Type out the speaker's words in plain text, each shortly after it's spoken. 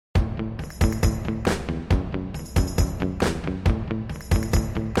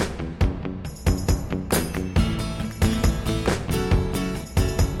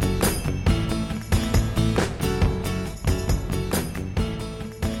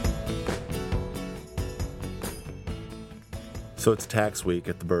So it's tax week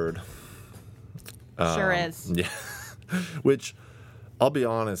at the Bird. Sure is. Yeah. Which, I'll be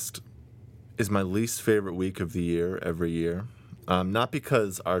honest, is my least favorite week of the year every year. Not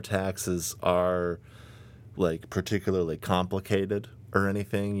because our taxes are, like, particularly complicated or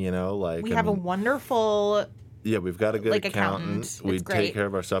anything, you know? Like, We have a wonderful... Yeah, we've got a good like, accountant. We take care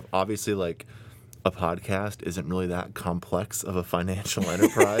of our stuff. Obviously, like, a podcast isn't really that complex of a financial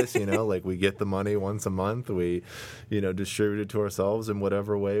enterprise, you know? Like, we get the money once a month. We, distribute it to ourselves in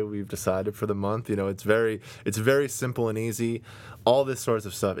whatever way we've decided for the month. You know, it's very simple and easy, all this sorts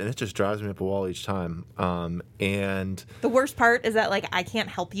of stuff. And it just drives me up a wall each time. And the worst part is that, like, I can't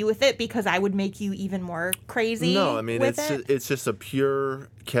help you with it because I would make you even more crazy. No, I mean, it's just a pure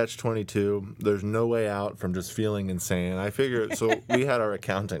catch-22. There's no way out from just feeling insane. I figure, so we had our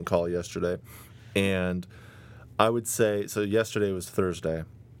accountant call yesterday. And I would say, so yesterday was Thursday,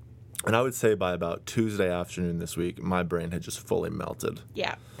 and I would say by about Tuesday afternoon this week, my brain had just fully melted.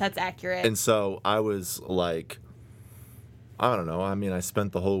 Yeah, that's accurate. And so I was like, I don't know. I mean, I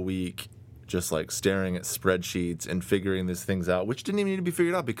spent the whole week just like staring at spreadsheets and figuring these things out, which didn't even need to be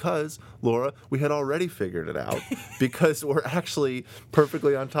figured out because, Laura, we had already figured it out because we're actually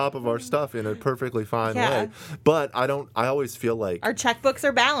perfectly on top of our stuff in a perfectly fine way. But I always feel like our checkbooks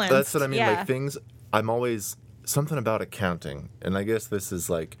are balanced. That's what I mean. Yeah. Like things, I'm always, something about accounting. And I guess this is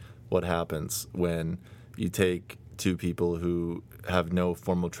like what happens when you take two people who have no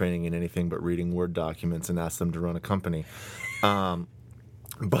formal training in anything but reading Word documents and ask them to run a company.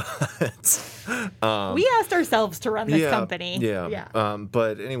 But we asked ourselves to run this company. Yeah.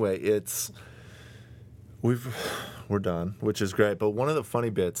 But anyway, we're done, which is great. But one of the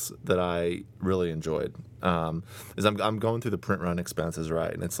funny bits that I really enjoyed is I'm going through the print run expenses,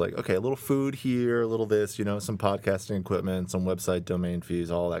 right? And it's like, okay, a little food here, a little this, some podcasting equipment, some website domain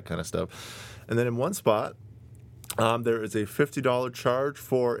fees, all that kind of stuff. And then in one spot, there is a $50 charge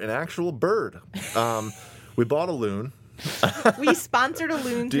for an actual bird. We bought a loon. We sponsored a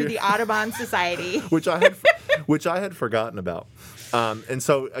loon through the Audubon Society, which I had forgotten about. And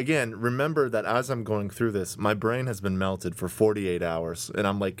so again, remember that as I'm going through this, my brain has been melted for 48 hours, and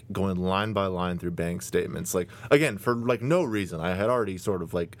I'm like going line by line through bank statements, like again for like no reason. I had already sort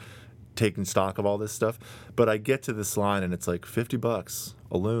of like taken stock of all this stuff, but I get to this line and it's like $50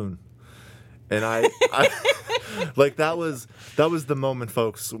 a loon. And I like that was the moment,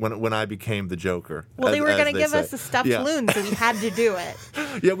 folks, when I became the Joker. Well, they were going to give us a stuffed loon, so we had to do it.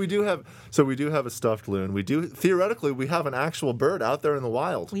 Yeah, we do have a stuffed loon. We do theoretically we have an actual bird out there in the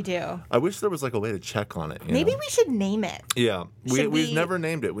wild. We do. I wish there was like a way to check on it. Maybe we should name it. Yeah, we've never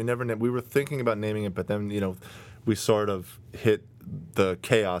named it. We were thinking about naming it, but then we sort of hit the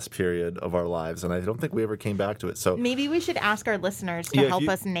chaos period of our lives, and I don't think we ever came back to it. So maybe we should ask our listeners to help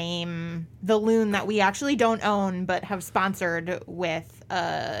us name the loon that we actually don't own but have sponsored with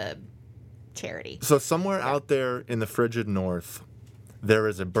a charity. So somewhere out there in the frigid north, there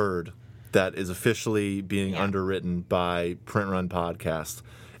is a bird that is officially being underwritten by Print Run Podcast.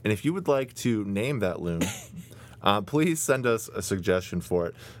 And if you would like to name that loon, please send us a suggestion for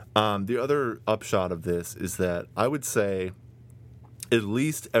it. The other upshot of this is that I would say at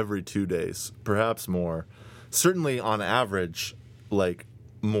least every 2 days, perhaps more, certainly on average, like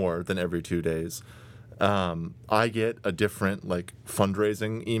more than every 2 days, I get a different like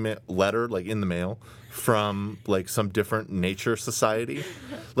fundraising email letter like in the mail from like some different nature society.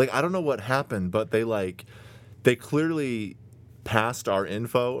 Like I don't know what happened, but they clearly passed our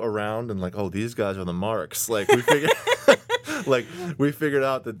info around and like, oh, these guys are the marks. Like we figured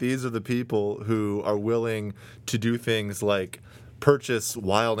out that these are the people who are willing to do things like purchase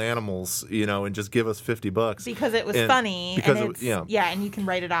wild animals, and just give us $50 because it was funny. And you can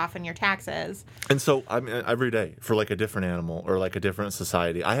write it off in your taxes. And so I mean, every day for like a different animal or like a different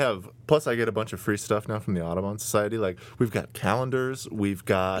society, plus I get a bunch of free stuff now from the Audubon Society. Like we've got calendars, we've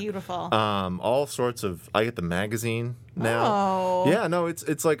got beautiful, all sorts of. I get the magazine now. Oh, yeah, no,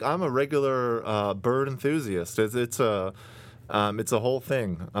 it's like I'm a regular bird enthusiast. It's a whole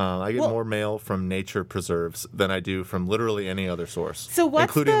thing. I get more mail from nature preserves than I do from literally any other source,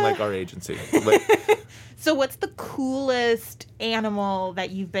 including like our agency. So what's the coolest animal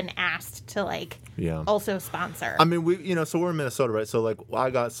that you've been asked to also sponsor? I mean, so we're in Minnesota, right? So like I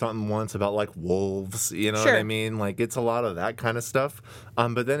got something once about like wolves, you know what I mean? Like it's a lot of that kind of stuff.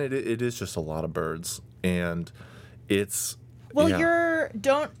 But then it is just a lot of birds, and it's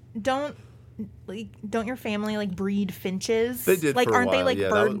don't your family like breed finches? They did like for a aren't while. they like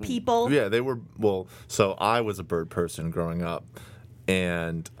bird people? Yeah, they were. Well, so I was a bird person growing up,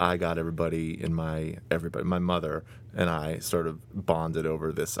 and I got everybody. My mother and I sort of bonded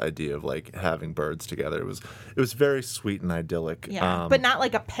over this idea of like having birds together. It was very sweet and idyllic. Yeah, but not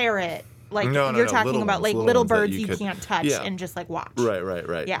like a parrot. Like No, you're talking little about ones, like little birds you can't touch and just like watch.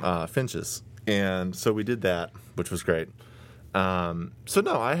 Right. Yeah. Finches. And so we did that, which was great. So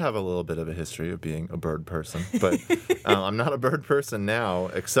no, I have a little bit of a history of being a bird person, but I'm not a bird person now,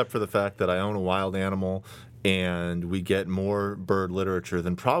 except for the fact that I own a wild animal, and we get more bird literature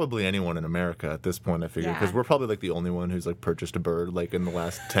than probably anyone in America at this point, I figure, because we're probably like the only one who's like purchased a bird like in the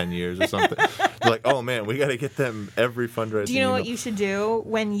last 10 years or something. Like, oh man, we got to get them every fundraising. Do you know what you should do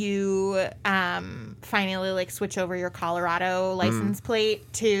when you finally like switch over your Colorado license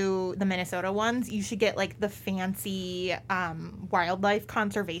plate to the Minnesota ones? You should get like the fancy wildlife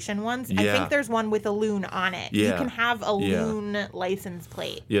conservation ones. Yeah. I think there's one with a loon on it. Yeah. You can have a loon license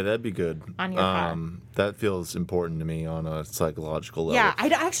plate. Yeah, that'd be good. On your car. That feels important to me on a psychological level. Yeah, I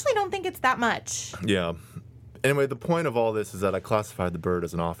actually don't think it's that much. Yeah. Anyway, the point of all this is that I classified the bird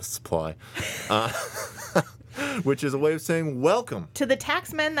as an office supply, which is a way of saying welcome. To the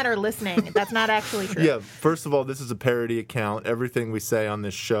taxmen that are listening, that's not actually true. Yeah, first of all, this is a parody account. Everything we say on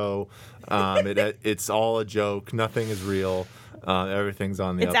this show, it's all a joke. Nothing is real. Everything's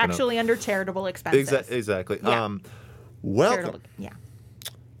on the It's actually under charitable expenses. Exactly. Yeah. Welcome Yeah.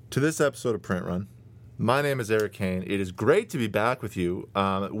 to this episode of Print Run. My name is Eric Kane. It is great to be back with you.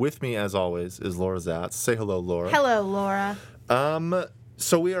 With me, as always, is Laura Zatz. Say hello, Laura. Hello, Laura.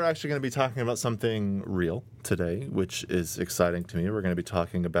 So we are actually going to be talking about something real today, which is exciting to me. We're going to be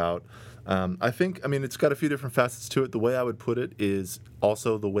talking about, it's got a few different facets to it. The way I would put it is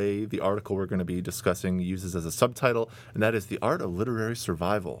also the way the article we're going to be discussing uses as a subtitle, and that is the art of literary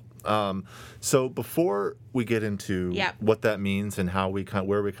survival. So before we get into what that means and how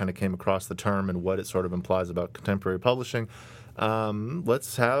where we kind of came across the term and what it sort of implies about contemporary publishing,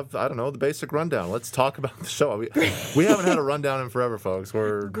 let's have, the basic rundown. Let's talk about the show. We haven't had a rundown in forever, folks.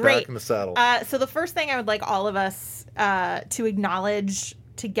 We're back in the saddle. So the first thing I would like all of us to acknowledge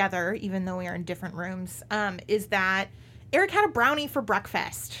together, even though we are in different rooms, is that Eric had a brownie for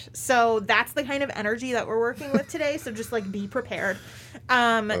breakfast. So that's the kind of energy that we're working with today. So just like be prepared.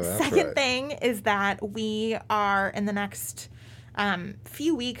 Second thing is that we are in the next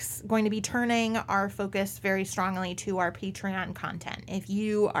few weeks going to be turning our focus very strongly to our Patreon content. If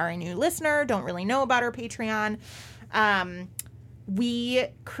you are a new listener, don't really know about our Patreon, we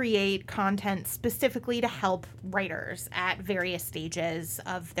create content specifically to help writers at various stages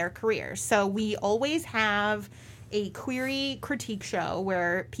of their careers. So we always have a query critique show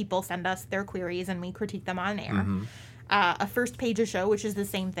where people send us their queries and we critique them on air. Mm-hmm. A first pages show, which is the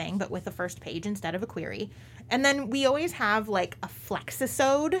same thing, but with a first page instead of a query. And then we always have like a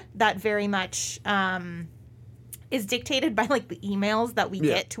flexisode that very much is dictated by like the emails that we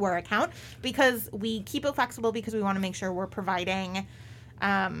get to our account, because we keep it flexible because we want to make sure we're providing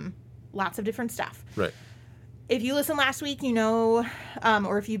lots of different stuff. Right. If you listened last week, you know,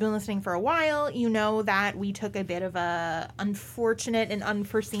 or if you've been listening for a while, you know that we took a bit of a unfortunate and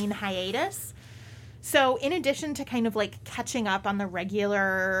unforeseen hiatus. So in addition to kind of like catching up on the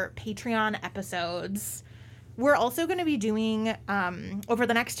regular Patreon episodes, we're also going to be doing over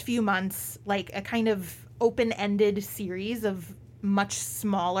the next few months like a kind of open-ended series of much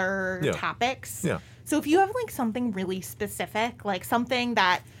smaller topics. Yeah. So if you have like something really specific, like something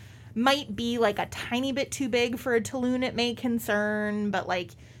that might be like a tiny bit too big for a Tulun it may concern, but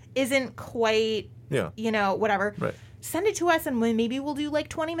like isn't quite, whatever. Right. Send it to us and maybe we'll do like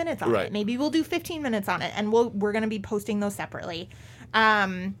 20 minutes on it. Maybe we'll do 15 minutes on it, and we're going to be posting those separately.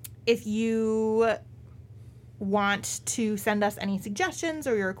 If you want to send us any suggestions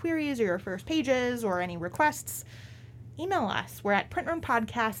or your queries or your first pages or any requests, email us. We're at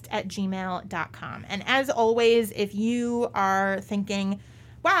printrunpodcast@gmail.com. And as always, if you are thinking,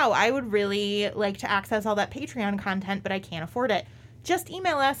 wow, I would really like to access all that Patreon content, but I can't afford it, just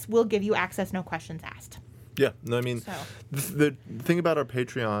email us. We'll give you access, no questions asked. Yeah, no, I mean, the thing about our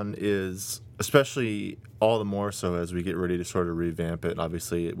Patreon is, especially all the more so as we get ready to sort of revamp it.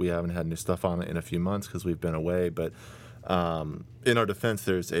 Obviously, we haven't had new stuff on it in a few months because we've been away, but in our defense,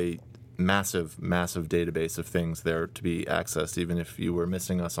 there's a massive database of things there to be accessed, even if you were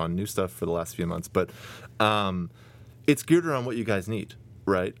missing us on new stuff for the last few months. But it's geared around what you guys need,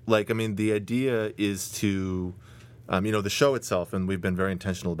 right? Like, I mean, the idea is to... the show itself, and we've been very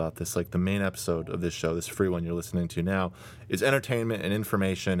intentional about this, like the main episode of this show, this free one you're listening to now, is entertainment and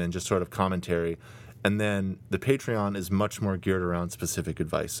information and just sort of commentary. And then the Patreon is much more geared around specific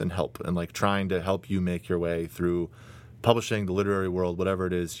advice and help, and like trying to help you make your way through publishing, the literary world, whatever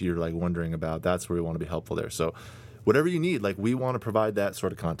it is you're like wondering about. That's where we want to be helpful there. So whatever you need, like we want to provide that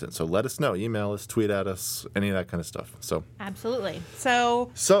sort of content. So let us know, email us, tweet at us, any of that kind of stuff. So absolutely. So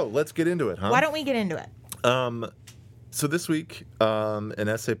let's get into it, huh? Why don't we get into it? So this week, an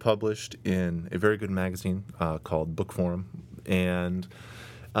essay published in a very good magazine called Book Forum, and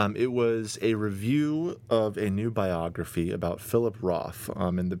it was a review of a new biography about Philip Roth,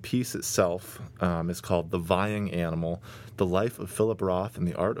 and the piece itself is called "The Vying Animal: The Life of Philip Roth and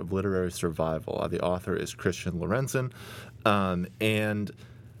the Art of Literary Survival." The author is Christian Lorenzen, and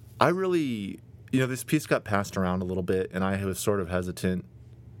I really, this piece got passed around a little bit, and I was sort of hesitant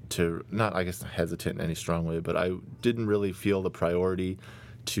to, not hesitant in any strong way, but I didn't really feel the priority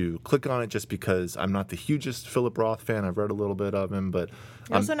to click on it just because I'm not the hugest Philip Roth fan. I've read a little bit of him, but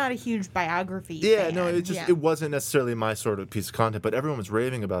you're also not a huge biography fan. No, it wasn't necessarily my sort of piece of content, but everyone was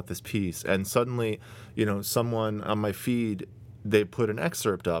raving about this piece, and suddenly, someone on my feed, they put an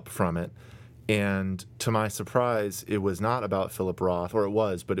excerpt up from it, and to my surprise, it was not about Philip Roth, or it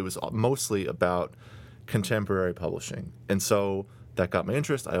was, but it was mostly about contemporary publishing. And so that got my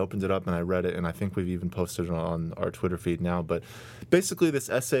interest. I opened it up and I read it, and I think we've even posted it on our Twitter feed now. But basically, this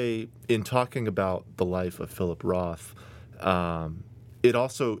essay, in talking about the life of Philip Roth,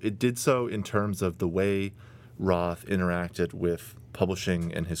 it did so in terms of the way Roth interacted with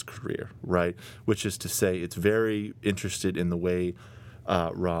publishing and his career, right? Which is to say, it's very interested in the way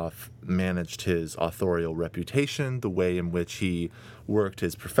Roth managed his authorial reputation, the way in which he worked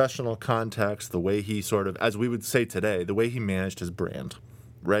his professional contacts, the way he sort of, as we would say today, the way he managed his brand,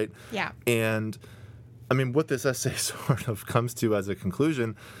 right? Yeah. And, I mean, what this essay sort of comes to as a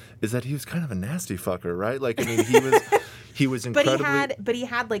conclusion is that he was kind of a nasty fucker, right? Like, I mean, he was incredibly... But he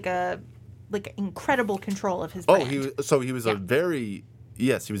had like incredible control of his brand.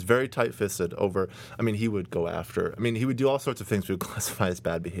 He was very tight-fisted over, he would go after, he would do all sorts of things we would classify as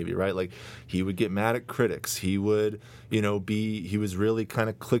bad behavior, right? Like, he would get mad at critics. He would, he was really kind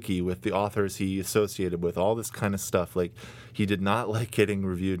of cliquey with the authors he associated with, all this kind of stuff. Like, he did not like getting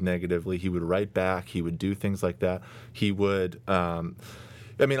reviewed negatively. He would write back. He would do things like that. He would,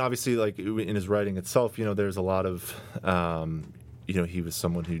 obviously, like, in his writing itself, there's a lot of... he was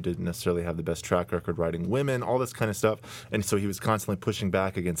someone who didn't necessarily have the best track record writing women, all this kind of stuff. And so he was constantly pushing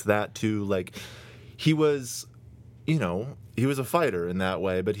back against that too. Like, he was, he was a fighter in that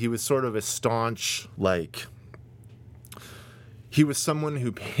way, but he was sort of a staunch, he was someone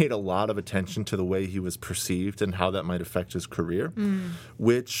who paid a lot of attention to the way he was perceived and how that might affect his career,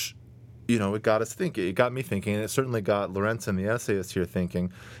 which... it got us thinking. It got me thinking, and it certainly got Lorenzen, the essayist, here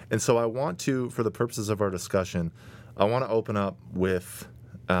thinking. And so I want to, for the purposes of our discussion, I want to open up with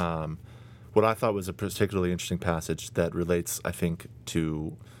what I thought was a particularly interesting passage that relates, I think,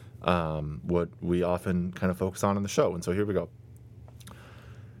 to what we often kind of focus on in the show. And so here we go.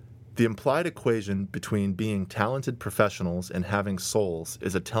 The implied equation between being talented professionals and having souls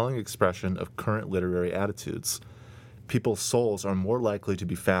is a telling expression of current literary attitudes. People's souls are more likely to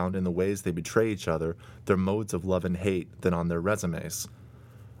be found in the ways they betray each other, their modes of love and hate, than on their resumes.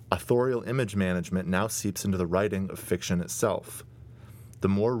 Authorial image management now seeps into the writing of fiction itself. The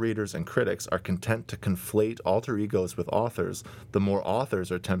more readers and critics are content to conflate alter egos with authors, the more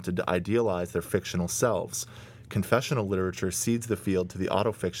authors are tempted to idealize their fictional selves. Confessional literature cedes the field to the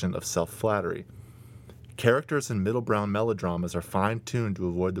autofiction of self-flattery. Characters in middle-brown melodramas are fine-tuned to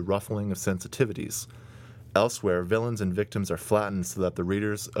avoid the ruffling of sensitivities. Elsewhere, villains and victims are flattened so that the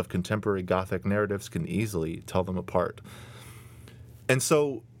readers of contemporary Gothic narratives can easily tell them apart. And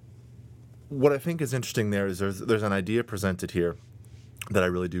so, what I think is interesting there is there's an idea presented here that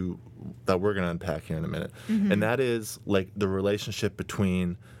we're going to unpack here in a minute. Mm-hmm. And that is like the relationship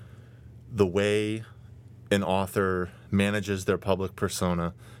between the way an author manages their public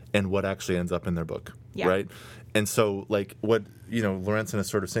persona and what actually ends up in their book, right? And so, like, what, Lorenzen is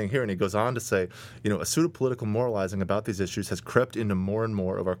sort of saying here, and he goes on to say, a pseudo-political moralizing about these issues has crept into more and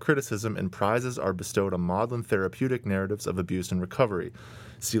more of our criticism, and prizes are bestowed on maudlin therapeutic narratives of abuse and recovery.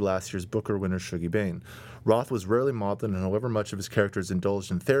 See last year's Booker winner Shuggie Bain. Roth was rarely maudlin, and however much of his characters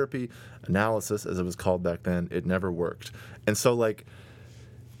indulged in therapy, analysis, as it was called back then, it never worked. And so, like,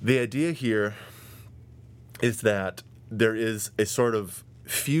 the idea here is that there is a sort of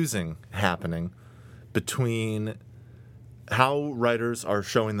fusing happening between how writers are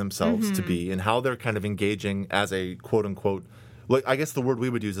showing themselves to be and how they're kind of engaging as a quote-unquote, like, I guess the word we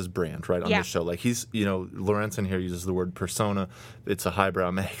would use is brand, right, on this show. Like, he's, Lorenzen here uses the word persona. It's a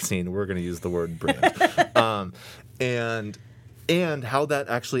highbrow magazine. We're going to use the word brand. And and how that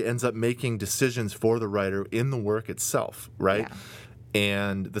actually ends up making decisions for the writer in the work itself, right? Yeah.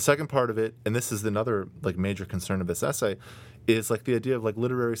 And the second part of it, and this is another like major concern of this essay, is like the idea of like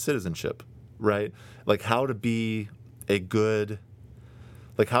literary citizenship, right? Like how to be a good,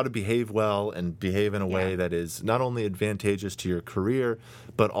 like how to behave well and behave in a way that is not only advantageous to your career,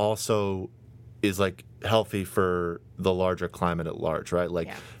 but also is like healthy for the larger climate at large, right? Like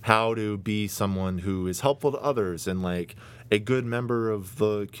how to be someone who is helpful to others and like a good member of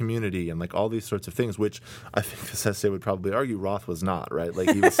the community and like all these sorts of things, which I think this essay would probably argue Roth was not, right?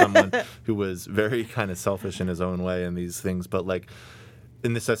 Like he was someone who was very kind of selfish in his own way and these things, but like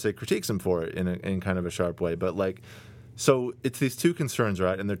in this essay critiques him for it in kind of a sharp way. But like, so it's these two concerns,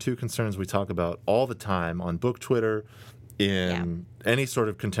 right? And they're two concerns we talk about all the time on book Twitter, in any sort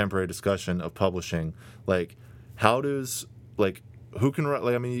of contemporary discussion of publishing. Like, how does, like, who can write,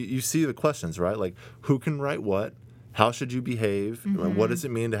 like, I mean, you see the questions, right? Like, who can write what? How should you behave? What does it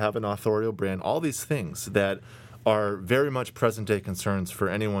mean to have an authorial brand? All these things that are very much present day concerns for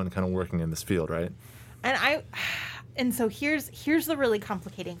anyone kind of working in this field, right? And so here's the really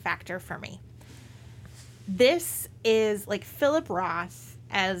complicating factor for me. This is like Philip Roth,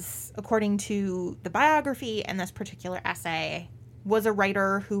 as according to the biography and this particular essay, was a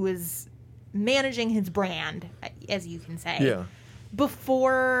writer who was managing his brand, as you can say,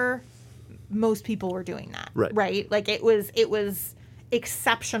 before most people were doing that. Right? Like it was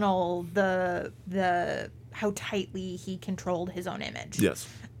exceptional the how tightly he controlled his own image. Yes.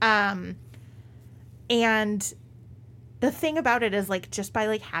 And the thing about it is, like, just by,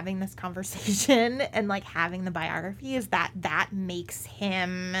 like, having this conversation and, like, having the biography is that makes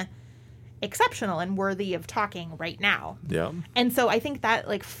him exceptional and worthy of talking right now. Yeah. And so I think that,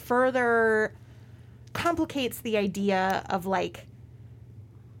 like, further complicates the idea of, like,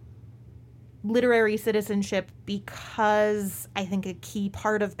 literary citizenship, because I think a key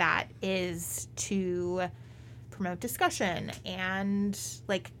part of that is to promote discussion and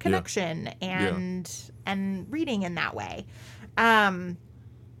like connection and reading in that way.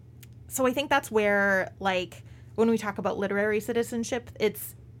 So I think that's where, like, when we talk about literary citizenship,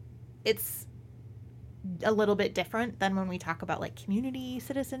 it's a little bit different than when we talk about like community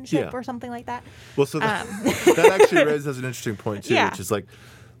citizenship or something like that. Well, so that actually raises an interesting point too, which is like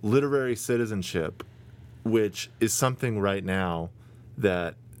literary citizenship, which is something right now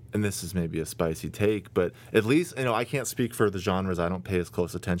that, and this is maybe a spicy take, but at least, you know, I can't speak for the genres I don't pay as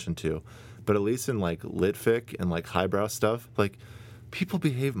close attention to, but at least in like litfic and like highbrow stuff, like people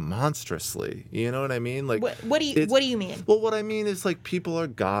behave monstrously. You know what I mean? Like, what do you mean? Well, what I mean is like people are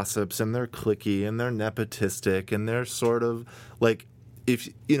gossips and they're cliquey and they're nepotistic and they're sort of like,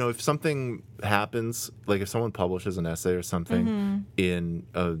 if something happens, like if someone publishes an essay or something in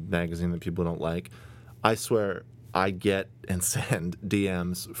a magazine that people don't like, I swear I get and send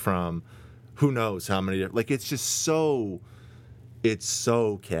DMs from who knows how many, like it's so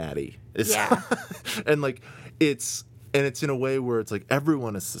catty. And like it's in a way where it's like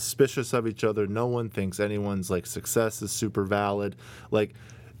everyone is suspicious of each other. No one thinks anyone's like success is super valid. Like,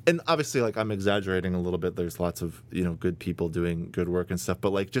 and obviously like I'm exaggerating a little bit. There's lots of, you know, good people doing good work and stuff,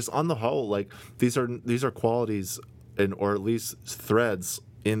 but like just on the whole, like these are qualities or at least threads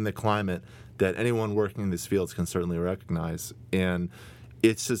in the climate that anyone working in these fields can certainly recognize. And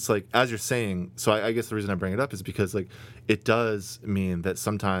it's just like, as you're saying, so I guess the reason I bring it up is because like it does mean that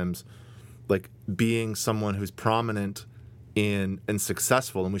sometimes like being someone who's prominent and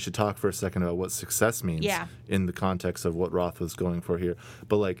successful, and we should talk for a second about what success means in the context of what Roth was going for here,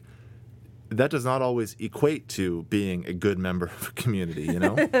 but like that does not always equate to being a good member of a community, you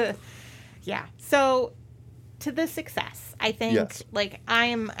know? So to the success, I think like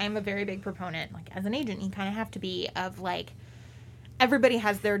I'm a very big proponent, like as an agent, you kind of have to be, of like everybody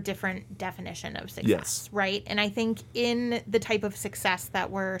has their different definition of success, right? And I think in the type of success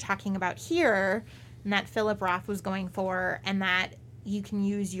that we're talking about here and that Philip Roth was going for, and that you can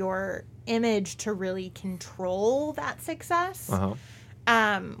use your image to really control that success,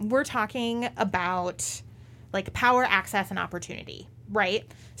 we're talking about like power, access, and opportunity, right?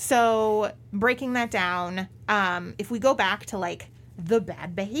 So breaking that down, if we go back to like the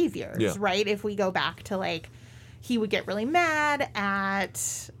bad behaviors, right? If we go back to like, he would get really mad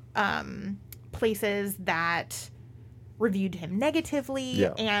at places that reviewed him negatively.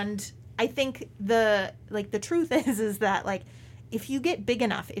 And I think the truth is that like, if you get big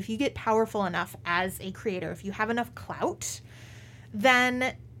enough, if you get powerful enough as a creator, if you have enough clout,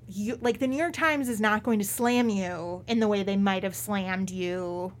 then you, like, the New York Times is not going to slam you in the way they might have slammed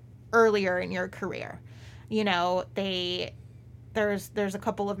you earlier in your career. You know, there's a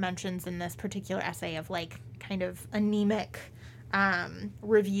couple of mentions in this particular essay of like kind of anemic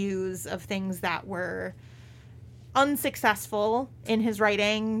reviews of things that were unsuccessful in his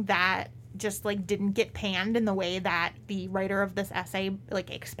writing that just like didn't get panned in the way that the writer of this essay like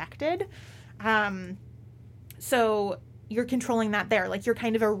expected. So you're controlling that there. Like you're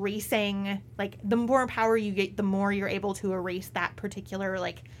kind of erasing, like the more power you get, the more you're able to erase that particular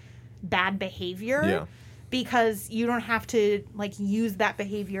like bad behavior. Yeah. Because you don't have to like use that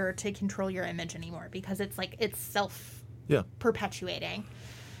behavior to control your image anymore, because it's like it's self perpetuating.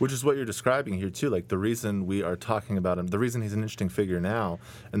 Which is what you're describing here too. Like the reason we are talking about him, the reason he's an interesting figure now,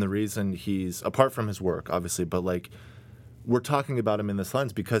 and the reason he's apart from his work, obviously, but like we're talking about him in this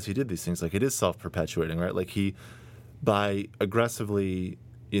lens because he did these things. Like it is self-perpetuating, right? Like he, by aggressively,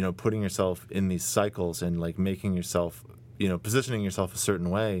 putting yourself in these cycles and like making yourself, positioning yourself a certain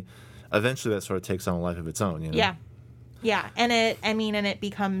way, eventually that sort of takes on a life of its own. Yeah. And it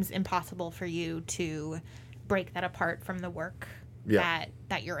becomes impossible for you to break that apart from the work that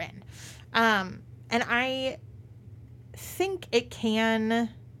you're in. And I think it can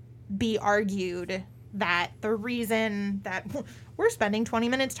be argued that the reason that we're spending 20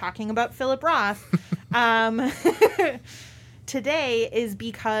 minutes talking about Philip Roth today is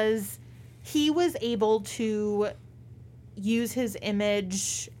because he was able to use his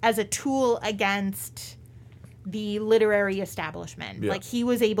image as a tool against the literary establishment. Like he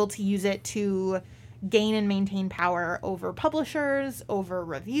was able to use it to gain and maintain power over publishers, over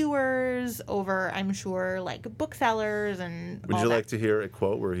reviewers, over, I'm sure, like booksellers and Would you like to hear a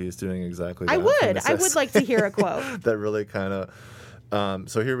quote where he's doing exactly that? I would like to hear a quote. That really kind of...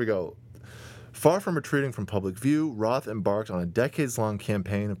 so here we go. Far from retreating from public view, Roth embarked on a decades-long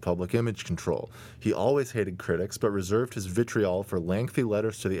campaign of public image control. He always hated critics, but reserved his vitriol for lengthy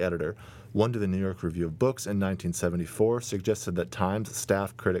letters to the editor. One to the New York Review of Books in 1974 suggested that Times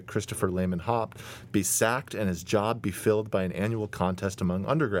staff critic Christopher Lehman Haupt be sacked and his job be filled by an annual contest among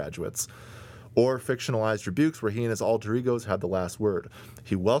undergraduates. Or fictionalized rebukes where he and his alter egos had the last word.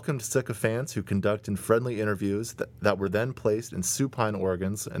 He welcomed sycophants who conducted friendly interviews that were then placed in supine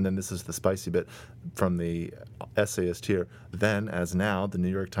organs, and then this is the spicy bit from the essayist here, then, as now, the New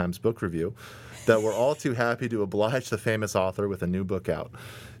York Times Book Review, that were all too happy to oblige the famous author with a new book out.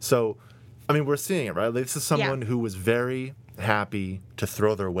 So, I mean, we're seeing it, right? This is someone who was very happy to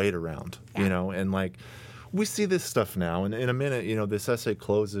throw their weight around, and like, we see this stuff now, and in a minute, this essay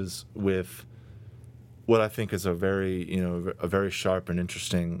closes with what I think is a very sharp and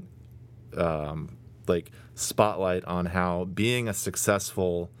interesting, spotlight on how being a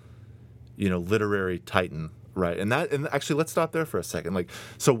successful, literary titan, right? And actually, let's stop there for a second. Like,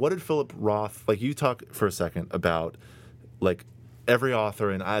 so what did Philip Roth, like, you talk for a second about, like, every author,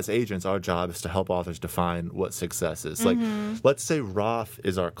 and as agents, our job is to help authors define what success is. Like, let's say Roth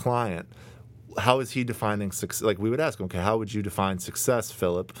is our client. How is he defining success? Like, we would ask him, okay, how would you define success,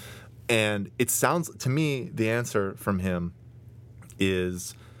 Philip? And it sounds to me, the answer from him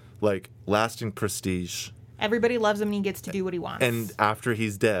is like lasting prestige. Everybody loves him and he gets to do what he wants. And after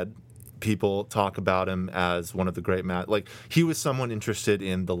he's dead, people talk about him as one of the great like he was someone interested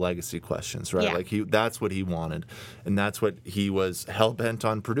in the legacy questions, right? Yeah. Like that's what he wanted. And that's what he was hell-bent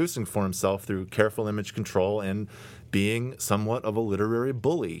on producing for himself through careful image control and being somewhat of a literary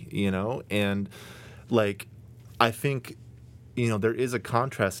bully, And like, I think there is a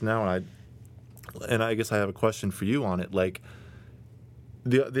contrast now, and I guess I have a question for you on it. Like,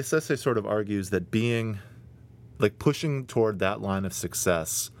 this essay sort of argues that being, like, pushing toward that line of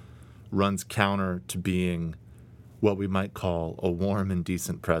success runs counter to being what we might call a warm and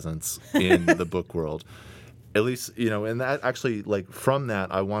decent presence in the book world. At least, and that actually, like, from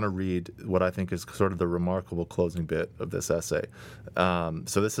that, I want to read what I think is sort of the remarkable closing bit of this essay.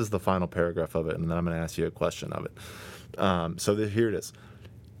 So this is the final paragraph of it, and then I'm going to ask you a question of it. Here it is.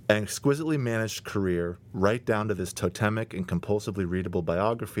 An exquisitely managed career, right down to this totemic and compulsively readable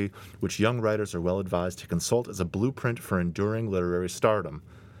biography, which young writers are well advised to consult as a blueprint for enduring literary stardom.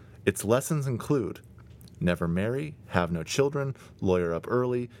 Its lessons include: never marry, have no children, lawyer up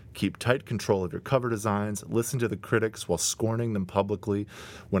early, keep tight control of your cover designs, listen to the critics while scorning them publicly.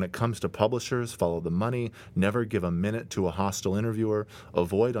 When it comes to publishers, follow the money, never give a minute to a hostile interviewer,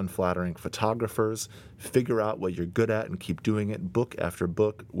 avoid unflattering photographers, figure out what you're good at and keep doing it book after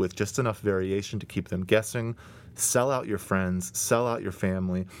book with just enough variation to keep them guessing. Sell out your friends, sell out your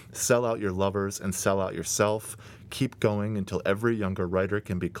family, sell out your lovers, and sell out yourself. Keep going until every younger writer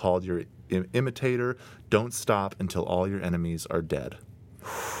can be called your imitator. Don't stop until all your enemies are dead.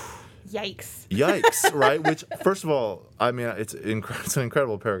 Yikes, right? Which, first of all, I mean, it's an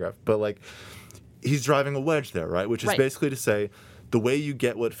incredible paragraph, but like, he's driving a wedge there, right? Which is basically to say, the way you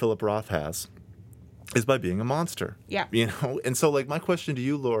get what Philip Roth has is by being a monster. Yeah. You know? And so, like, my question to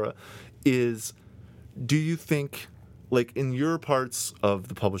you, Laura, is do you think, like, in your parts of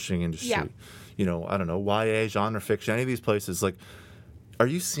the publishing industry, Yeah. you know, I don't know, YA, genre fiction, any of these places, like, are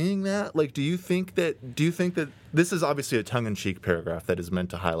you seeing that? Like, do you think that this is obviously a tongue-in-cheek paragraph that is meant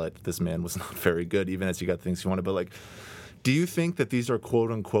to highlight that this man was not very good, even as he got things he wanted, but, like, do you think that these are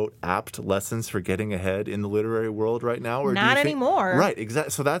quote-unquote apt lessons for getting ahead in the literary world right now? Or Not do you think, anymore. Right,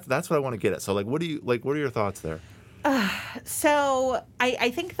 exactly. So that's what I want to get at. So, like, what are your thoughts there? So I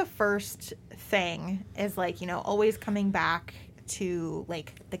think the first thing is, like, you know, always coming back to,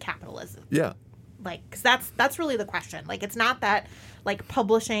 like, the capitalism. Yeah. Like, 'cause that's really the question. Like, it's not that, like,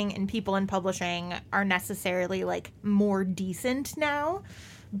 publishing and people in publishing are necessarily, like, more decent now,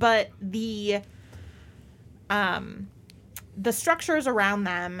 but the structures around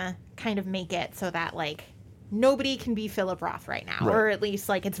them kind of make it so that, like, nobody can be Philip Roth right now, Right. or at least,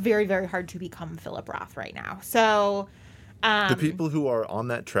 like, it's very, very hard to become Philip Roth right now. So The people who are on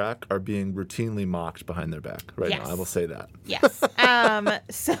that track are being routinely mocked behind their back right Yes. now. I will say that. yes.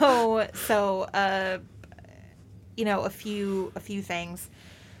 You know, a few things.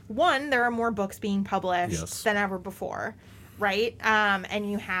 One, there are more books being published Yes. than ever before, right? And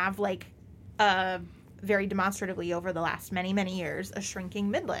you have, like, very demonstratively over the last many, many years, a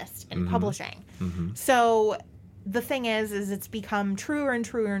shrinking midlist in publishing. So the thing is it's become truer and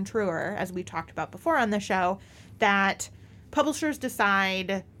truer and truer, as we talked about before on the show, that publishers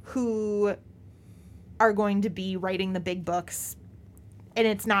decide who are going to be writing the big books. And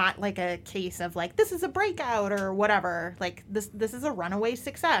it's not like a case of, like, this is a breakout or whatever. Like, this is a runaway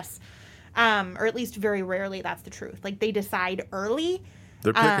success. Or at least very rarely that's the truth. Like, they decide early.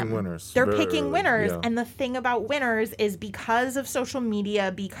 They're picking winners. They're very picking early. winners. Yeah. And the thing about winners is because of social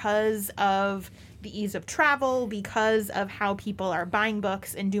media, because of the ease of travel, because of how people are buying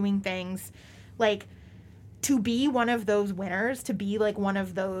books and doing things, like, to be one of those winners, to be, like, one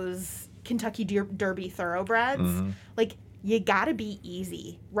of those Kentucky Derby thoroughbreds, like, you gotta be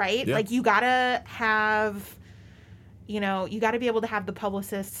easy, right? Yeah. Like, you gotta have, you know, you gotta be able to have the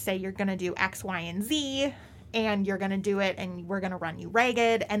publicist say you're gonna do X, Y, and Z, and you're gonna do it, and we're gonna run you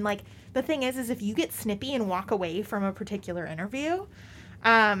ragged. And, like, the thing is if you get snippy and walk away from a particular interview,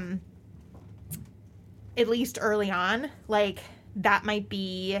 at least early on, like, that might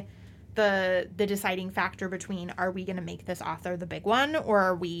be the deciding factor between, are we going to make this author the big one, or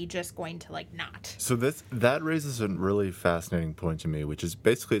are we just going to, like, not? So that raises a really fascinating point to me, which is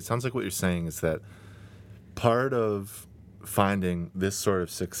basically, it sounds like what you're saying is that part of finding this sort of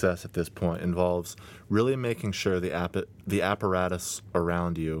success at this point involves really making sure the apparatus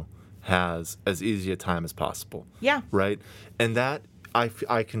around you has as easy a time as possible. Yeah. Right? And that I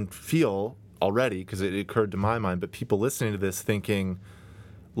can feel already, because it occurred to my mind, but people listening to this thinking,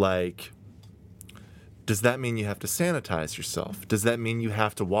 like, does that mean you have to sanitize yourself? Does that mean you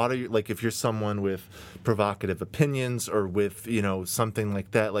have to water your, like, if you're someone with provocative opinions or with, you know, something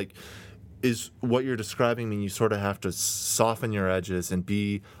like that, like, is what you're describing mean you sort of have to soften your edges and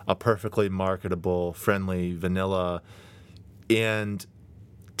be a perfectly marketable, friendly, vanilla? And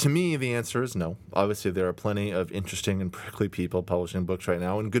to me, the answer is no. Obviously, there are plenty of interesting and prickly people publishing books right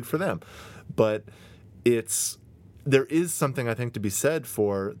now, and good for them. But there is something, I think, to be said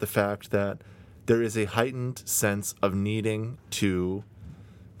for the fact that there is a heightened sense of needing to,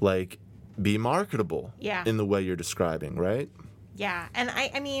 like, be marketable in the way you're describing, right? Yeah. And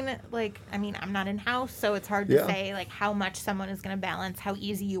I mean, I'm not in-house, so it's hard to say, like, how much someone is going to balance how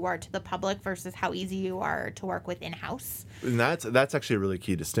easy you are to the public versus how easy you are to work with in-house. And that's actually a really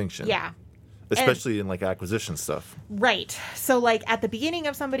key distinction. Yeah. Especially in, like, acquisition stuff. Right. So, like, at the beginning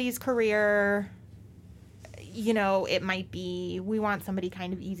of somebody's career, you know, it might be, we want somebody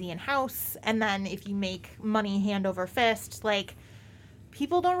kind of easy in-house. And then if you make money hand over fist, like,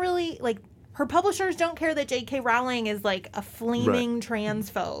 people don't really, like, her publishers don't care that J.K. Rowling is, like, a flaming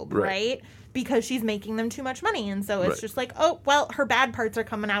transphobe, right? Because she's making them too much money. And so it's just like, oh, well, her bad parts are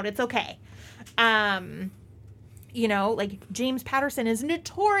coming out. It's okay. You know, like, James Patterson is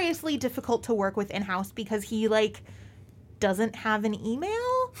notoriously difficult to work with in-house because he, like, doesn't have an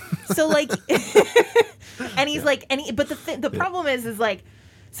email. So, like, and he's like, but the problem is like,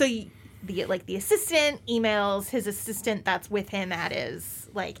 so the assistant emails his assistant that's with him at his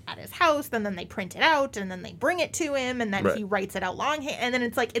house, and then they print it out, and then they bring it to him, and then he writes it out longhand, and then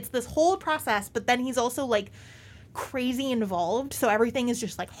it's like, it's this whole process, but then he's also, like, crazy involved, so everything is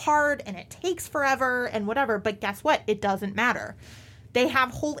just, like, hard, and it takes forever, and whatever, but guess what? It doesn't matter. They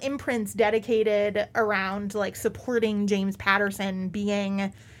have whole imprints dedicated around, like, supporting James Patterson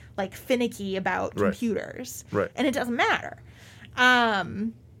being, like, finicky about computers. Right. And it doesn't matter.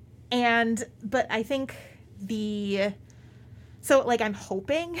 But I think so like I'm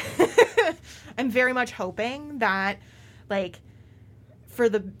hoping, I'm very much hoping that like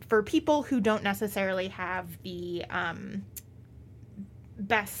for people who don't necessarily have the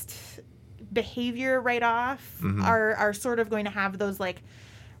best behavior right off are sort of going to have those like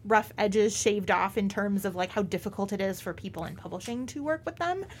rough edges shaved off in terms of like how difficult it is for people in publishing to work with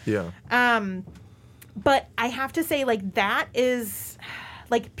them. Yeah. But I have to say, like, that is,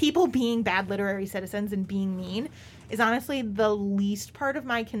 like, people being bad literary citizens and being mean is honestly the least part of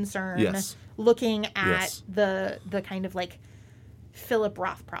my concern. Yes. Looking at Yes. the kind of like Philip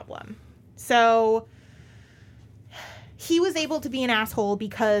Roth problem. So he was able to be an asshole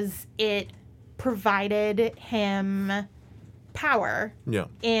because it provided him power Yeah.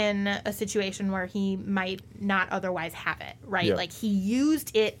 in a situation where he might not otherwise have it, right? Yeah. Like he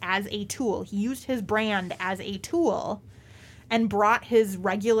used it as a tool. He used his brand as a tool and brought his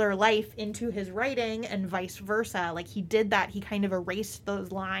regular life into his writing and vice versa. Like he did that. He kind of erased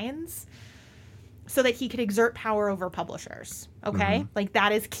those lines so that he could exert power over publishers. Okay? Like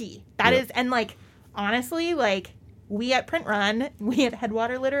that is key. That is, and like honestly, like we at Print Run, we at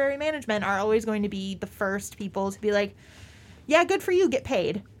Headwater Literary Management are always going to be the first people to be like, yeah, good for you, get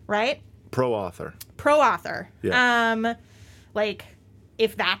paid, right? Pro author. Yeah. Like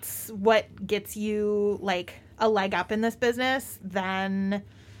if that's what gets you like a leg up in this business, then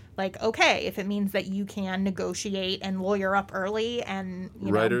like okay, if it means that you can negotiate and lawyer up early and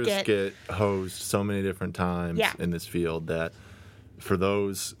Writers get hosed so many different times Yeah. in this field that for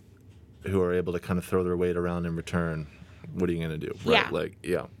those who are able to kind of throw their weight around in return, what are you going to do? Right? Yeah. Like,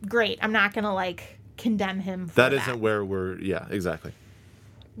 yeah. great. I'm not gonna like condemn him for That isn't where we're, yeah, exactly.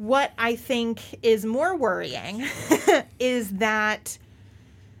 What I think is more worrying is that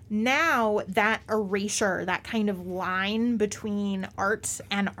now that erasure, that kind of line between art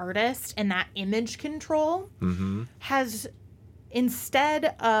and artist and that image control has, instead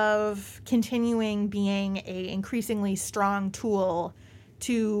of continuing being a increasingly strong tool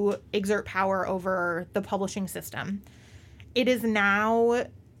to exert power over the publishing system, it is now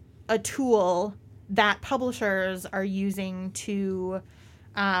a tool that publishers are using to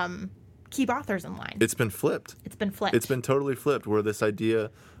keep authors in line. It's been flipped. It's been flipped. It's been totally flipped where this idea,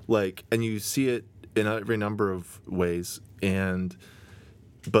 like, and you see it in every number of ways.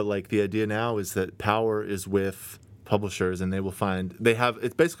 But like the idea now is that power is with publishers and they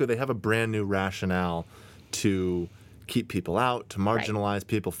have a brand new rationale to keep people out, to marginalize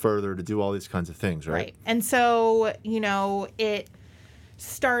people further, to do all these kinds of things, right? And so, it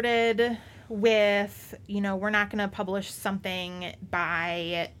started with, we're not going to publish something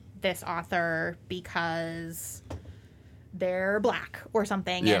by this author because they're black or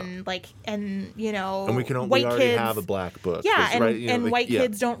something. Yeah. And we already have a black book. Yeah. And, right? white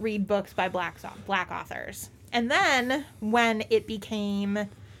kids don't read books by black authors. And then when it became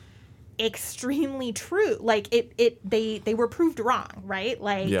extremely true, like they were proved wrong, right?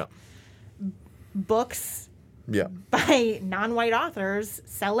 Like books by non-white authors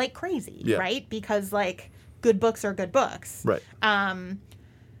sell like crazy, right? Because like good books are good books, right?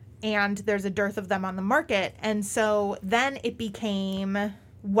 And there's a dearth of them on the market, and so then it became,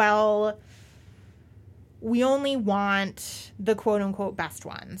 well, we only want the quote unquote best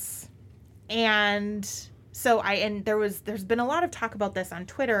ones, and so there's been a lot of talk about this on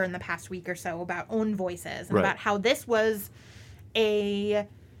Twitter in the past week or so about own voices and about how this was a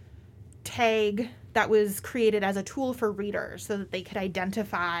tag that was created as a tool for readers so that they could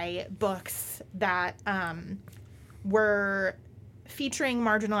identify books that were featuring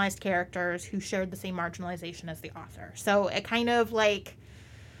marginalized characters who shared the same marginalization as the author. So it kind of like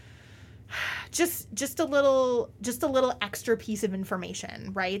just a little extra piece of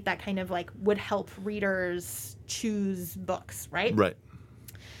information, right? That kind of like would help readers choose books, right? Right.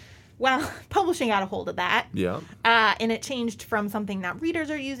 Well, publishing got a hold of that. Yeah. And it changed from something that readers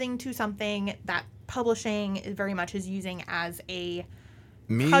are using to something that publishing very much is using as a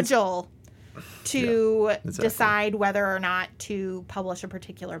cudgel to decide whether or not to publish a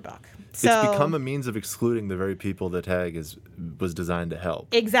particular book. So it's become a means of excluding the very people the tag was designed to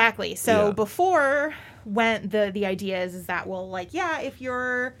help. Exactly. So before, when the idea is that, well, like, yeah, if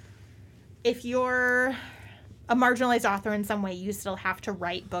you're a marginalized author in some way, you still have to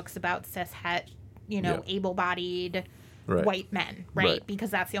write books about cishet, able-bodied white men, right?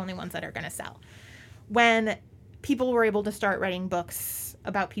 Because that's the only ones that are going to sell. When people were able to start writing books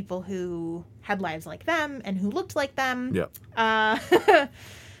about people who had lives like them and who looked like them,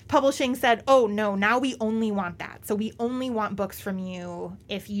 publishing said, oh, no, now we only want that. So we only want books from you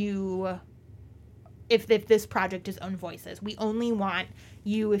if you if this project is own voices. We only want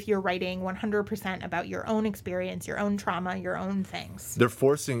you if you're writing 100% about your own experience, your own trauma, your own things. They're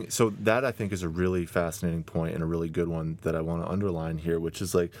forcing, so that I think is a really fascinating point and a really good one that I want to underline here, which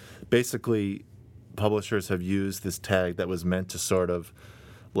is like basically publishers have used this tag that was meant to sort of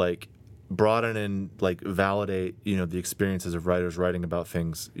like broaden and like validate, you know, the experiences of writers writing about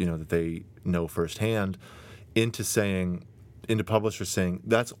things, you know, that they know firsthand, into publishers saying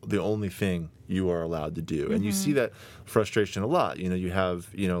that's the only thing you are allowed to do. And you see that frustration a lot. You know, you have,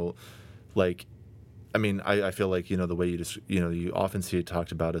 you know, like, I mean, I feel like, you know, the way you just, you know, you often see it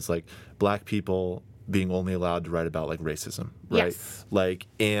talked about is like black people being only allowed to write about like racism, right? Yes. Like,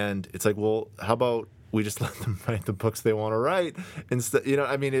 and it's like, well, how about we just let them write the books they want to write instead? You know,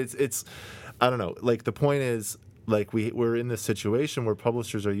 I mean, it's, I don't know. Like the point is, like we're in this situation where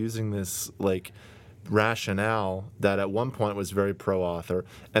publishers are using this like rationale that at one point was very pro-author,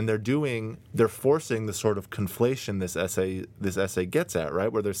 and they're forcing the sort of conflation this essay gets at,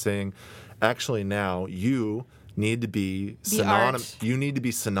 right? Where they're saying, actually now you need to be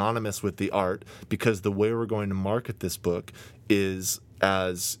synonymous with the art, because the way we're going to market this book is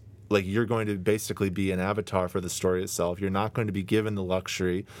as like you're going to basically be an avatar for the story itself. You're not going to be given the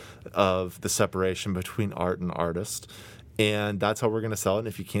luxury of the separation between art and artist. And that's how we're going to sell it. And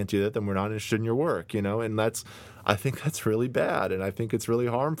if you can't do that, then we're not interested in your work, you know? And I think that's really bad. And I think it's really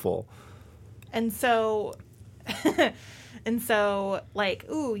harmful. And so, like,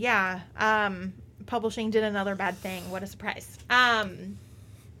 ooh, yeah, publishing did another bad thing. What a surprise. But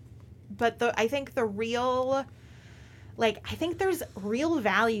I think there's real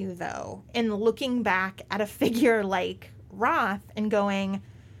value, though, in looking back at a figure like Roth and going,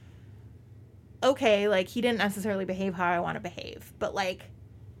 okay, like, he didn't necessarily behave how I want to behave, but, like,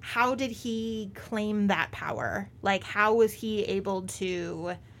 how did he claim that power? Like, how was he able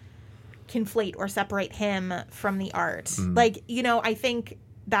to conflate or separate him from the art? Like, you know, I think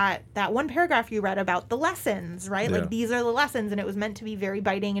that one paragraph you read about the lessons, right? Yeah. Like, these are the lessons, and it was meant to be very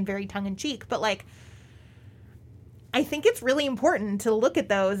biting and very tongue-in-cheek, but, like, I think it's really important to look at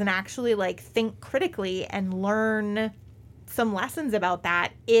those and actually, like, think critically and learn some lessons about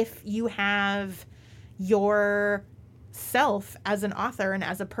that if you have yourself as an author and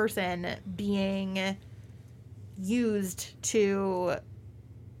as a person being used to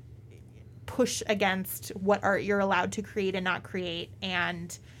push against what art you're allowed to create and not create,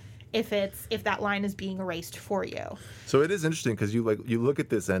 and if that line is being erased for you. So it is interesting because you look at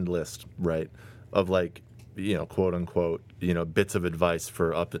this end list, right, of like, you know, quote unquote, you know, bits of advice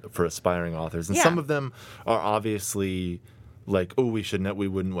for aspiring authors, and some of them are obviously like, oh, we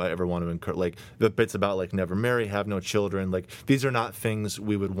wouldn't ever want to encourage, like the bits about like never marry, have no children. Like these are not things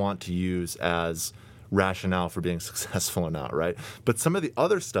we would want to use as rationale for being successful or not, right? But some of the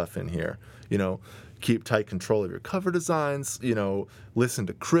other stuff in here, you know, keep tight control of your cover designs, you know, listen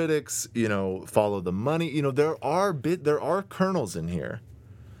to critics, you know, follow the money. You know, there are kernels in here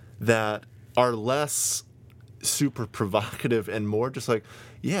that are less super provocative and more just like,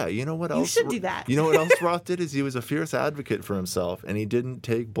 yeah, you know what else? You should do that. You know what else Roth did is he was a fierce advocate for himself, and he didn't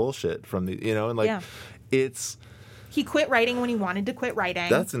take bullshit from the, you know, and like he quit writing when he wanted to quit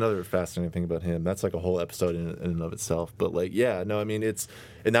writing. That's another fascinating thing about him. That's like a whole episode in and of itself. But like, yeah, no, I mean,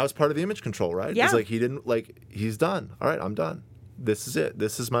 and that was part of the image control, right? Yeah. It's like he's done. All right, I'm done. This is it.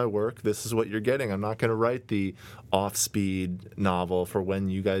 This is my work. This is what you're getting. I'm not going to write the off-speed novel for when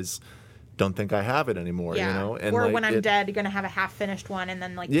you guys don't think I have it anymore, you know? And or like, when I'm dead, you're going to have a half-finished one and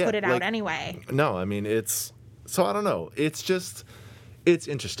then, like, put it out anyway. No, I mean, so I don't know. It's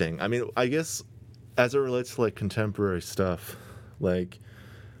interesting. I mean, I guess as it relates to, like, contemporary stuff, like,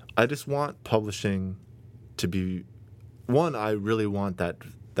 I just want publishing to be, I really want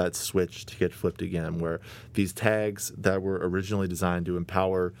that switch to get flipped again, where these tags that were originally designed to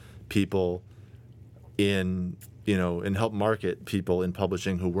empower people and help market people in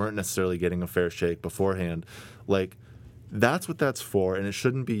publishing who weren't necessarily getting a fair shake beforehand, like, that's what that's for, and it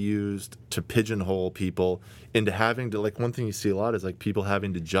shouldn't be used to pigeonhole people into having to, like, one thing you see a lot is, like, people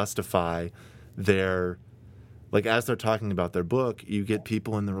having to justify their, like, as they're talking about their book, you get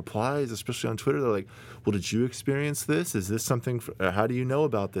people in the replies, especially on Twitter, they're like, well, did you experience this? Is this something, how do you know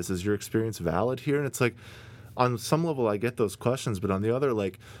about this? Is your experience valid here? And it's like, on some level, I get those questions, but on the other,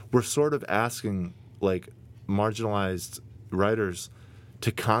 like, we're sort of asking, like, marginalized writers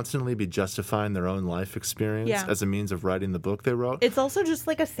to constantly be justifying their own life experience Yeah. as a means of writing the book they wrote. It's also just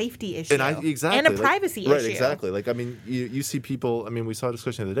like a safety issue. Exactly. And a privacy issue. Right, exactly. Like, I mean, you see people, I mean, we saw a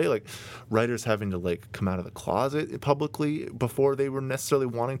discussion the other day, like writers having to like come out of the closet publicly before they were necessarily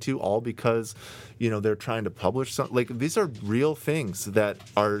wanting to, all because, they're trying to publish something. Like, these are real things that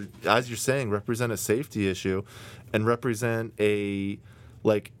are, as you're saying, represent a safety issue and represent a,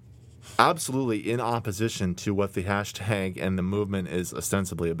 like, absolutely in opposition to what the hashtag and the movement is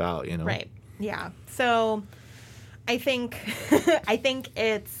ostensibly about, Right. Yeah. So I think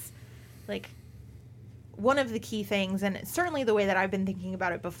it's like one of the key things, and certainly the way that I've been thinking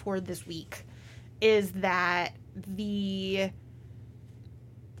about it before this week, is that the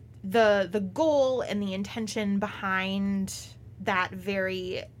goal and the intention behind that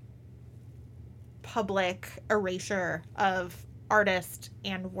very public erasure of artist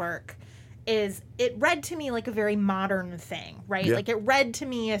and work is, it read to me like a very modern thing, right? Yeah. Like, it read to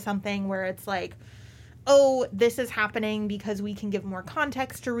me as something where it's like, oh, this is happening because we can give more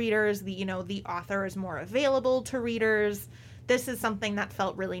context to readers. The author is more available to readers. This is something that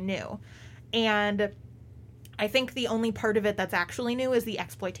felt really new. And I think the only part of it that's actually new is the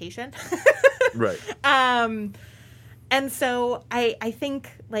exploitation. Right. And so I think,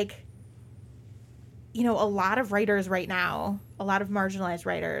 like, a lot of writers right now, a lot of marginalized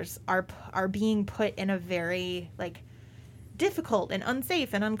writers are being put in a very, like, difficult and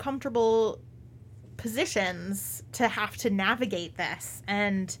unsafe and uncomfortable positions to have to navigate this.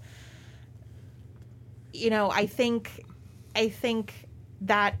 And, I think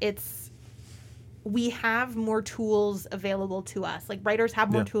that we have more tools available to us. Like, writers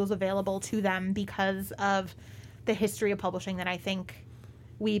have more tools available to them because of the history of publishing that I think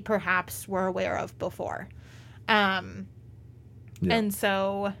we perhaps were aware of before. And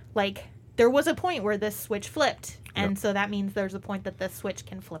so, like, there was a point where this switch flipped. And so that means there's a point that this switch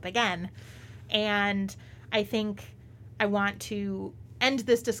can flip again. And I think I want to end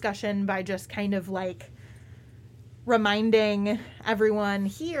this discussion by just kind of, like, reminding everyone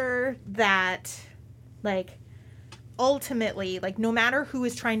here that, like, ultimately, like, no matter who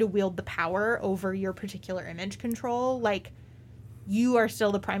is trying to wield the power over your particular image control, like, you are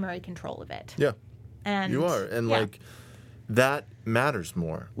still the primary control of it. Yeah. And you are. And like, that matters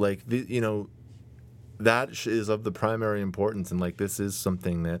more. Like, that is of the primary importance. And like, this is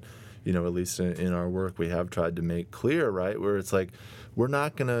something that, at least in our work, we have tried to make clear, right? Where it's like, we're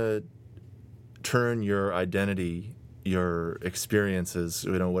not going to turn your identity, your experiences,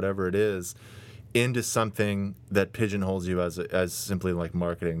 whatever it is, into something that pigeonholes you as simply like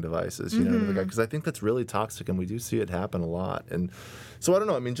marketing devices, because I think that's really toxic, and we do see it happen a lot. And so I don't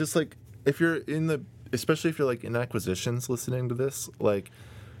know. I mean, just like, especially if you're like in acquisitions listening to this, like,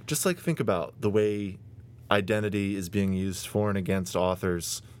 just like think about the way identity is being used for and against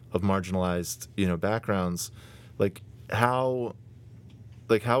authors of marginalized, backgrounds. Like, how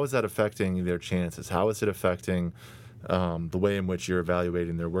is that affecting their chances? How is it affecting the way in which you're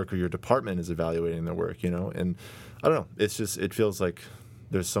evaluating their work, or your department is evaluating their work, And I don't know. It's just, it feels like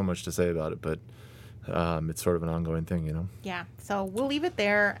there's so much to say about it, but it's sort of an ongoing thing, Yeah. So we'll leave it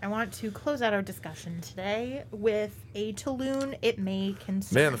there. I want to close out our discussion today with a Tulun it may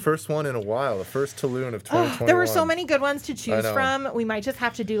concern. Man, the first one in a while. The first Tulun of 2021. There were so many good ones to choose from. We might just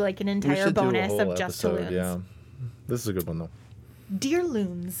have to do like an entire bonus of just Tuluns. Yeah. This is a good one, though. Dear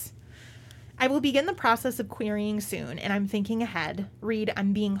Loons, I will begin the process of querying soon, and I'm thinking ahead. Read,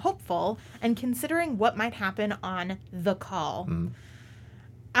 I'm being hopeful and considering what might happen on The Call.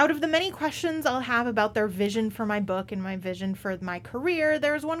 Out of the many questions I'll have about their vision for my book and my vision for my career,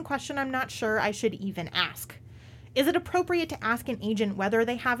 there's one question I'm not sure I should even ask. Is it appropriate to ask an agent whether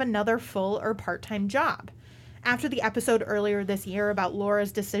they have another full or part-time job? After the episode earlier this year about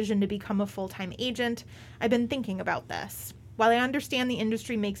Laura's decision to become a full-time agent, I've been thinking about this. While I understand the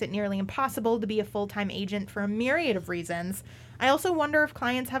industry makes it nearly impossible to be a full-time agent for a myriad of reasons, I also wonder if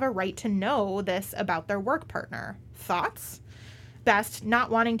clients have a right to know this about their work partner. Thoughts? Best,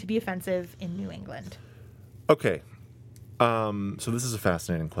 not wanting to be offensive in New England. Okay. So this is a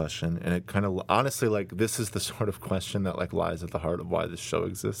fascinating question, and it kind of, honestly, like, this is the sort of question that like lies at the heart of why this show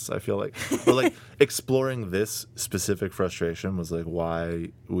exists. I feel like, but like exploring this specific frustration was like why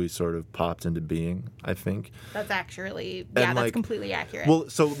we sort of popped into being, I think. That's actually, that's like, completely accurate. Well,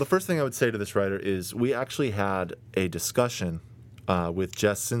 so the first thing I would say to this writer is we actually had a discussion with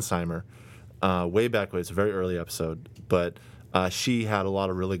Jess Sinsheimer way back when. It's a very early episode, but she had a lot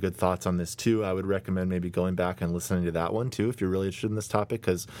of really good thoughts on this too. I would recommend maybe going back and listening to that one too if you're really interested in this topic,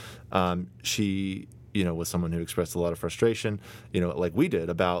 because she with someone who expressed a lot of frustration, like we did,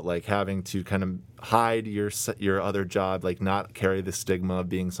 about like having to kind of hide your other job, like not carry the stigma of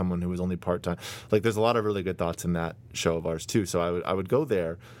being someone who was only part-time. Like there's a lot of really good thoughts in that show of ours too. So I would go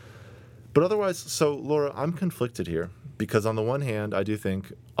there. But otherwise, so Laura, I'm conflicted here because on the one hand, I do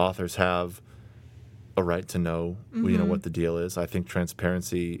think authors have a right to know, what the deal is. I think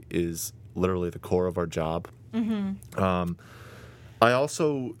transparency is literally the core of our job. I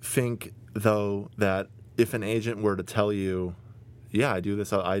also think, though, that if an agent were to tell you, yeah, I do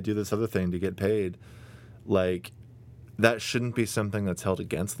this other thing to get paid, like that shouldn't be something that's held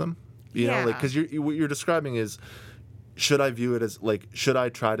against them. You know, like because what you're describing is, should I view it as like, should I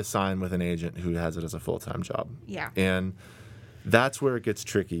try to sign with an agent who has it as a full-time job? Yeah. And that's where it gets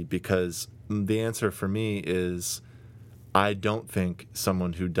tricky because the answer for me is I don't think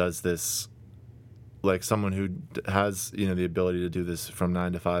someone who does this, like someone who has, the ability to do this from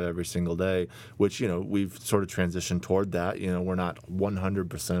 9 to 5 every single day, which, we've sort of transitioned toward that. We're not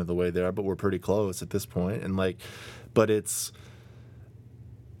 100% of the way there, but we're pretty close at this point. And but it's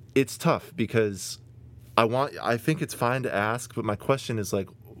tough because I think it's fine to ask, but my question is like,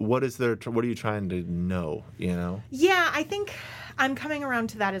 what are you trying to know, Yeah, I think I'm coming around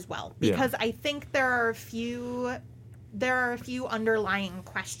to that as well because I think there are a few underlying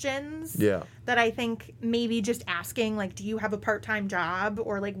questions that I think maybe just asking, like, do you have a part-time job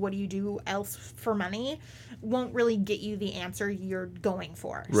or like what do you do else for money won't really get you the answer you're going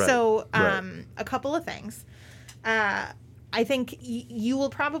for. Right. So a couple of things. I think you will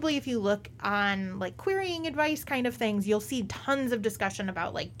probably, if you look on like querying advice kind of things, you'll see tons of discussion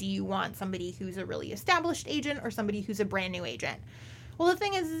about like, do you want somebody who's a really established agent or somebody who's a brand new agent? Well, the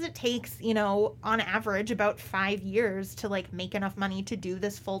thing is it takes, on average about 5 years to like make enough money to do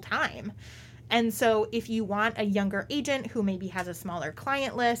this full time. And so if you want a younger agent who maybe has a smaller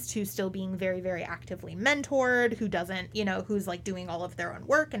client list, who's still being very, very actively mentored, who doesn't, who's like doing all of their own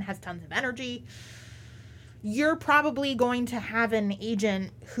work and has tons of energy, you're probably going to have an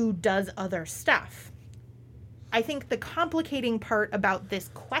agent who does other stuff. I think the complicating part about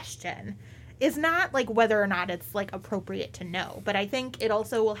this question is not like whether or not it's like appropriate to know, but I think it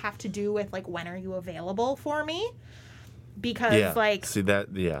also will have to do with like, when are you available for me? Because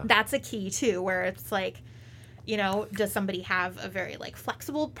that's a key too, where it's like, does somebody have a very like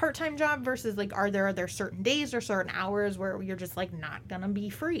flexible part-time job versus like, are there certain days or certain hours where you're just like not gonna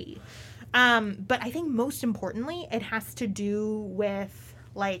be free? But I think most importantly, it has to do with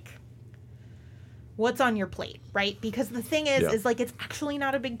like what's on your plate, right? Because the thing is like, it's actually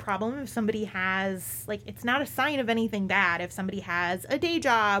not a big problem if somebody has like, it's not a sign of anything bad if somebody has a day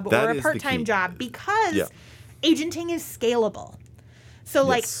job or a part-time job because agenting is scalable. So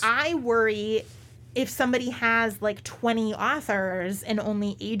like, I worry if somebody has like 20 authors and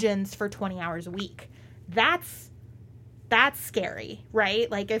only agents for 20 hours a week. That's scary, right?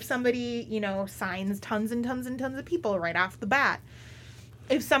 Like if somebody, signs tons and tons and tons of people right off the bat.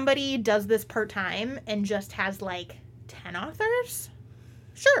 If somebody does this part-time and just has like 10 authors,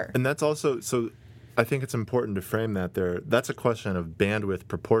 sure. And that's also, so I think it's important to frame that that's a question of bandwidth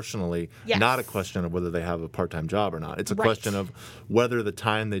proportionally, not a question of whether they have a part-time job or not. It's a question of whether the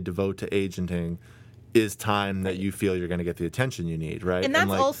time they devote to agenting is time that you feel you're going to get the attention you need, right? And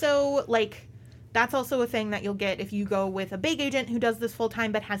that's also like, that's also a thing that you'll get if you go with a big agent who does this full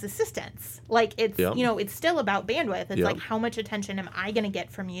time but has assistants. Like it's it's still about bandwidth. It's like, how much attention am I going to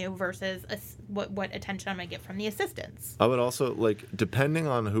get from you versus what attention I'm going to get from the assistants. I would also like, depending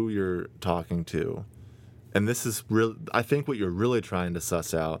on who you're talking to, and this is real. I think what you're really trying to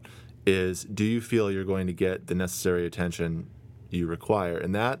suss out is, do you feel you're going to get the necessary attention you require?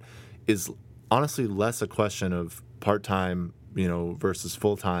 And that is honestly less a question of part-time, versus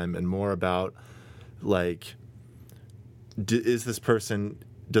full-time, and more about like, does this person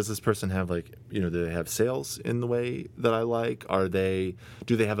have like, do they have sales in the way that I like?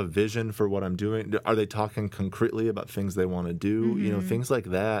 Do they have a vision for what I'm doing? Are they talking concretely about things they want to do? Things like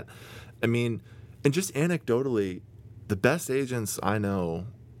that. I mean, and just anecdotally, the best agents I know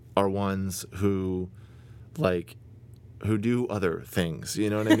are ones who do other things, you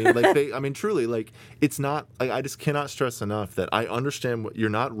know what I mean? Like truly, like, it's not, I just cannot stress enough that I understand you're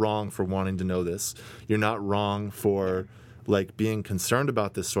not wrong for wanting to know this. You're not wrong for like being concerned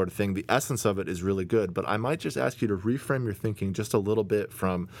about this sort of thing. The essence of it is really good, but I might just ask you to reframe your thinking just a little bit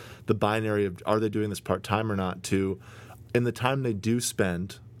from the binary of, are they doing this part-time or not, to, in the time they do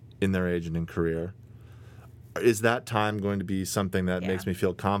spend in their agenting career, is that time going to be something that makes me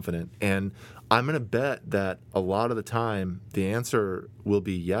feel confident? And I'm going to bet that a lot of the time the answer will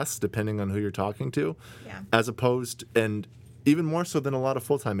be yes, depending on who you're talking to, as opposed, and even more so than a lot of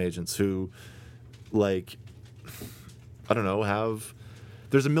full-time agents who like, I don't know,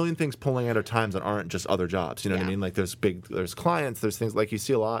 there's a million things pulling at our times that aren't just other jobs. You know what I mean? Like there's clients, there's things like you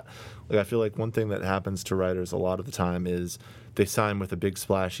see a lot. Like I feel like one thing that happens to writers a lot of the time is they sign with a big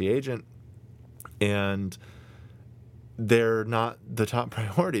splashy agent and they're not the top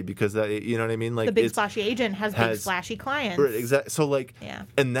priority because that, you know what I mean? Like the big splashy agent has big splashy clients. Right, exactly. So like,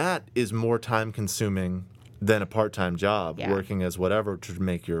 and that is more time consuming than a part-time job working as whatever to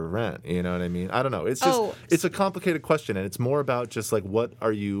make your rent. You know what I mean? I don't know. It's just, it's a complicated question, and it's more about just like,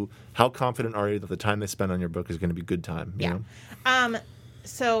 how confident are you that the time they spend on your book is going to be good time? You know?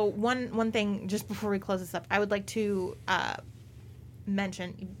 So one thing, just before we close this up, I would like to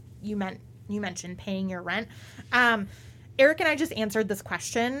mention, you mentioned paying your rent. Eric and I just answered this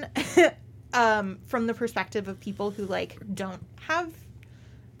question from the perspective of people who like don't have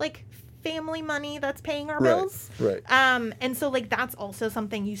like family money that's paying our bills. Right. And so like that's also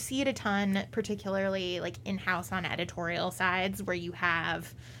something you see it a ton, particularly like in-house on editorial sides where you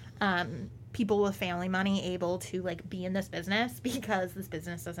have people with family money able to like be in this business because this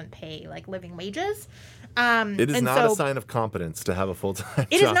business doesn't pay like living wages. It is not a sign of competence to have a full-time job.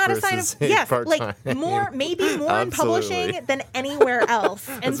 It is not a sign of part-time. like maybe more in publishing than anywhere else.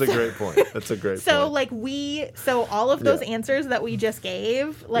 And That's a great point. That's a great point. So like all of those answers that we just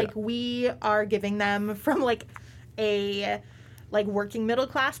gave, like we are giving them from like a like working middle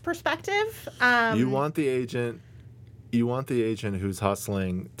class perspective. You want the agent who's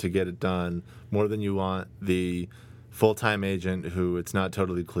hustling to get it done more than you want the full-time agent who it's not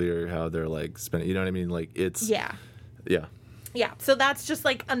totally clear how they're like spending. You know what I mean? Like it's yeah. So that's just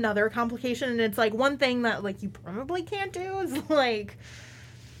like another complication, and it's like one thing that like you probably can't do is like,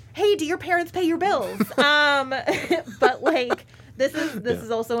 hey, do your parents pay your bills? But like this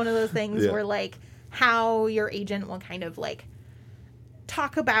is also one of those things where like how your agent will kind of like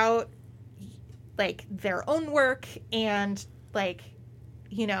talk about like their own work and like,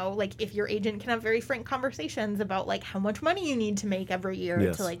 you know, like if your agent can have very frank conversations about like how much money you need to make every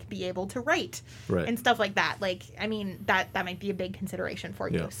year to like be able to write and stuff like that. Like, I mean, that might be a big consideration for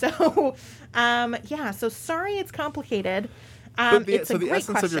you. So, so sorry it's complicated. But the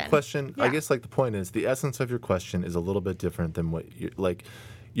essence of your question, I guess like the point is the essence of your question is a little bit different than what you like.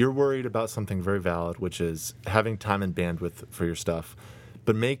 You're worried about something very valid, which is having time and bandwidth for your stuff.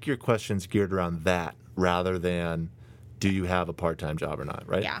 But make your questions geared around that rather than do you have a part-time job or not,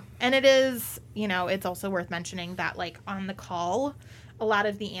 right? Yeah. And it is, you know, it's also worth mentioning that, like, on the call, a lot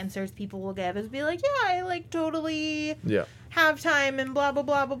of the answers people will give is be like, yeah, I, like, totally have time and blah, blah,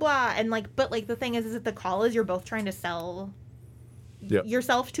 blah, blah, blah. And, like, but, like, the thing is that the call is you're both trying to sell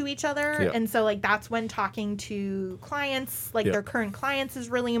yourself to each other. And so, like, that's when talking to clients, like, their current clients is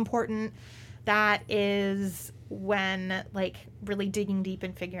really important. That is when like really digging deep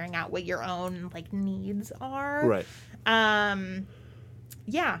and figuring out what your own like needs are. Right. And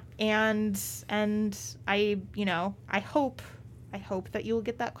I, you know, I hope that you will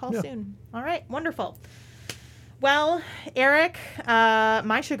get that call soon. All right. Wonderful. Well, Eric,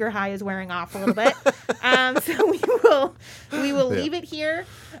 my sugar high is wearing off a little bit. So we will leave it here.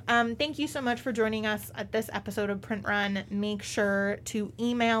 Thank you so much for joining us at this episode of Print Run. Make sure to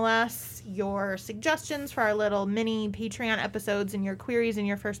email us your suggestions for our little mini Patreon episodes and your queries and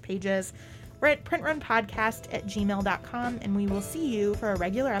your first pages. We're at printrunpodcast@gmail.com, and we will see you for a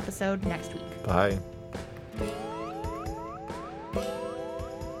regular episode next week. Bye.